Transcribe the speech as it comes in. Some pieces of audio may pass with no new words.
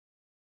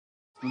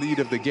lead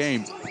of the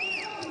game.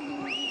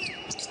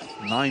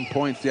 9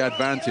 points the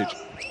advantage.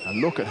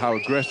 And look at how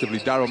aggressively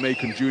Daryl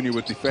Macon Jr.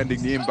 was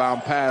defending the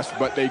inbound pass,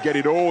 but they get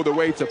it all the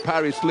way to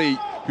Πάρις Λι,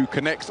 who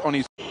connects on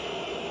his...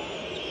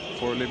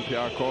 For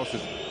Olympiacos.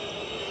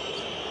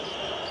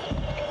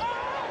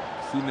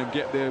 Seen them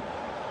get their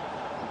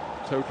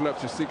total up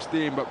to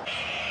 16, but...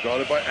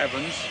 Guarded by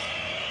Evans,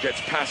 gets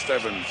past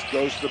Evans,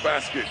 goes to the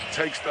basket,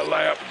 takes the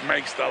layup,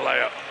 makes the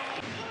layup.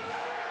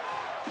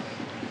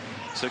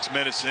 6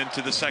 minutes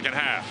into the second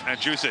half, and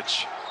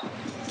Jusic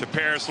to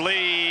Πάρις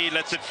Λι,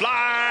 lets it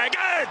fly,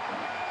 good!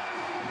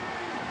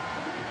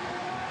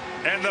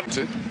 And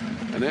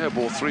an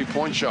airball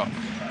three-point shot.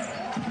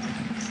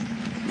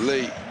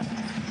 Lee,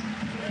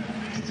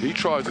 he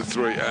tries a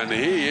three, and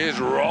he is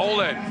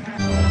rolling.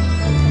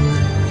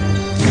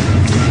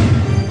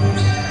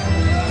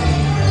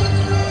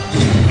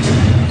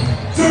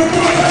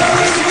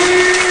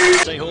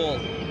 Hall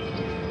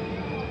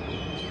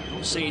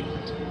not seen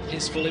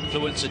his full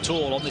influence at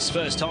all on this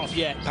first half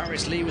yet.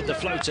 Πάρις Λι with the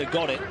floater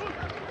got it.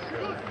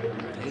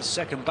 His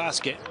second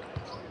basket.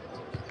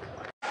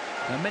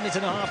 A minute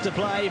and a half to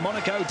play.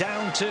 Monaco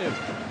down 2.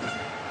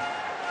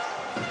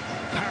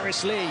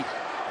 Πάρις Λι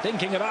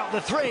thinking about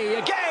the three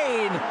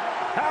again.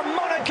 And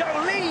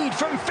Monaco lead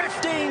from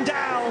 15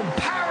 down.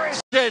 Paris.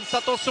 James,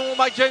 attention,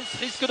 Mike James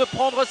risque de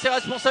prendre ses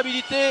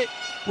responsabilités.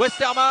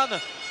 Westerman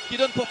qui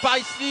donne pour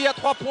Πάρις Λι à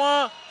 3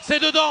 points. C'est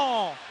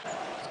dedans.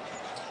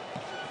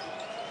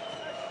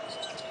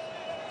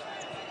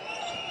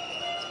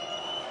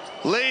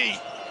 Lee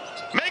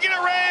making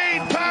it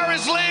rain.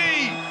 Πάρις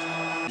Λι.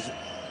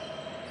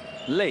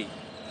 Lee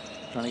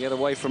trying to get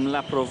away from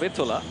La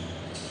Provitola.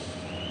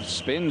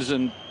 Spins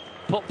and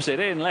pops it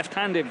in,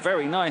 left-handed,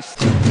 very nice.